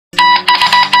Press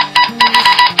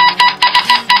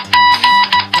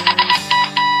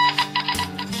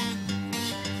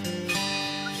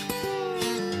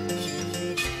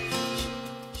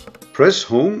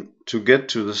Home to get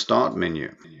to the Start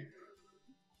menu.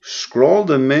 Scroll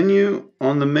the menu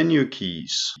on the menu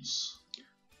keys.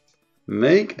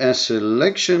 Make a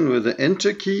selection with the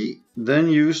Enter key, then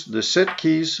use the Set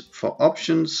keys for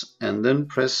options and then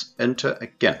press Enter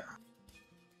again.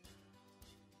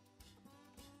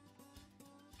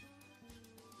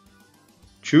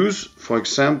 Choose, for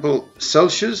example,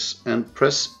 Celsius and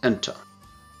press Enter.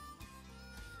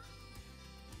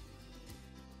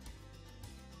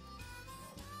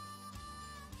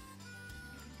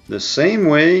 The same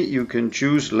way you can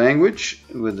choose language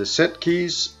with the Set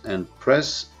keys and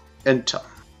press Enter.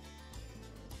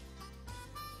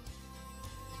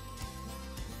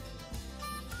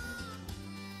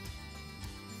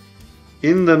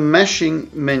 In the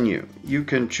Mashing menu, you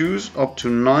can choose up to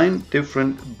 9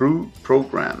 different brew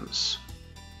programs.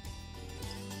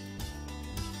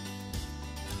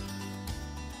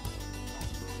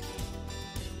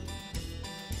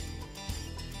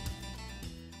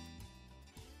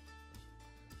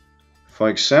 For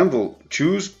example,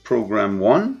 choose Program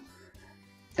 1,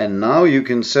 and now you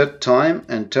can set time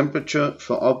and temperature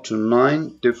for up to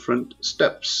 9 different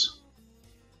steps.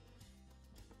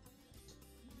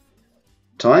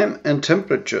 Time and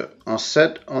temperature are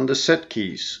set on the Set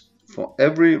keys for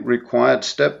every required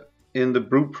step in the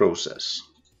brew process.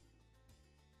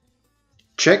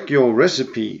 Check your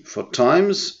recipe for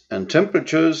times and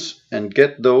temperatures and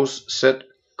get those set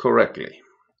correctly.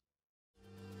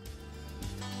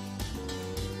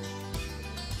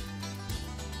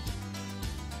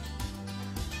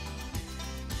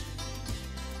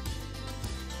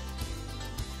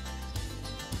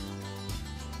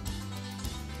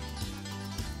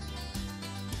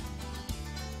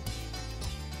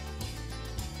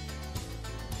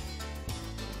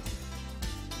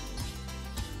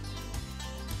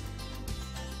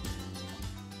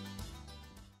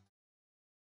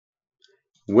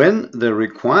 When the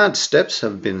required steps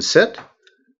have been set,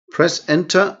 press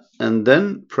Enter and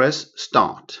then press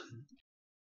Start.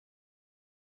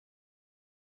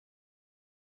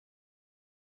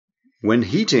 When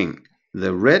heating,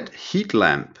 the red heat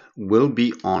lamp will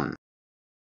be on.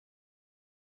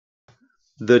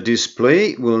 The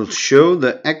display will show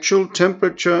the actual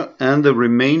temperature and the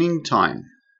remaining time.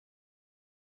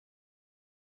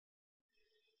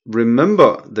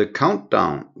 Remember, the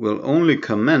countdown will only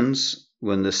commence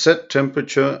when the set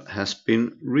temperature has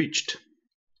been reached.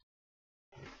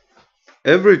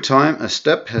 Every time a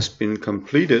step has been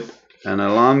completed, an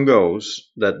alarm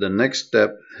goes that the next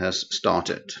step has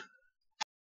started.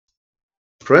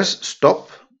 Press Stop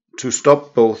to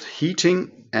stop both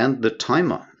heating and the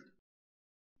timer.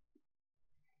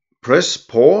 Press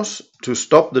Pause to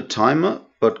stop the timer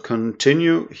but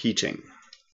continue heating.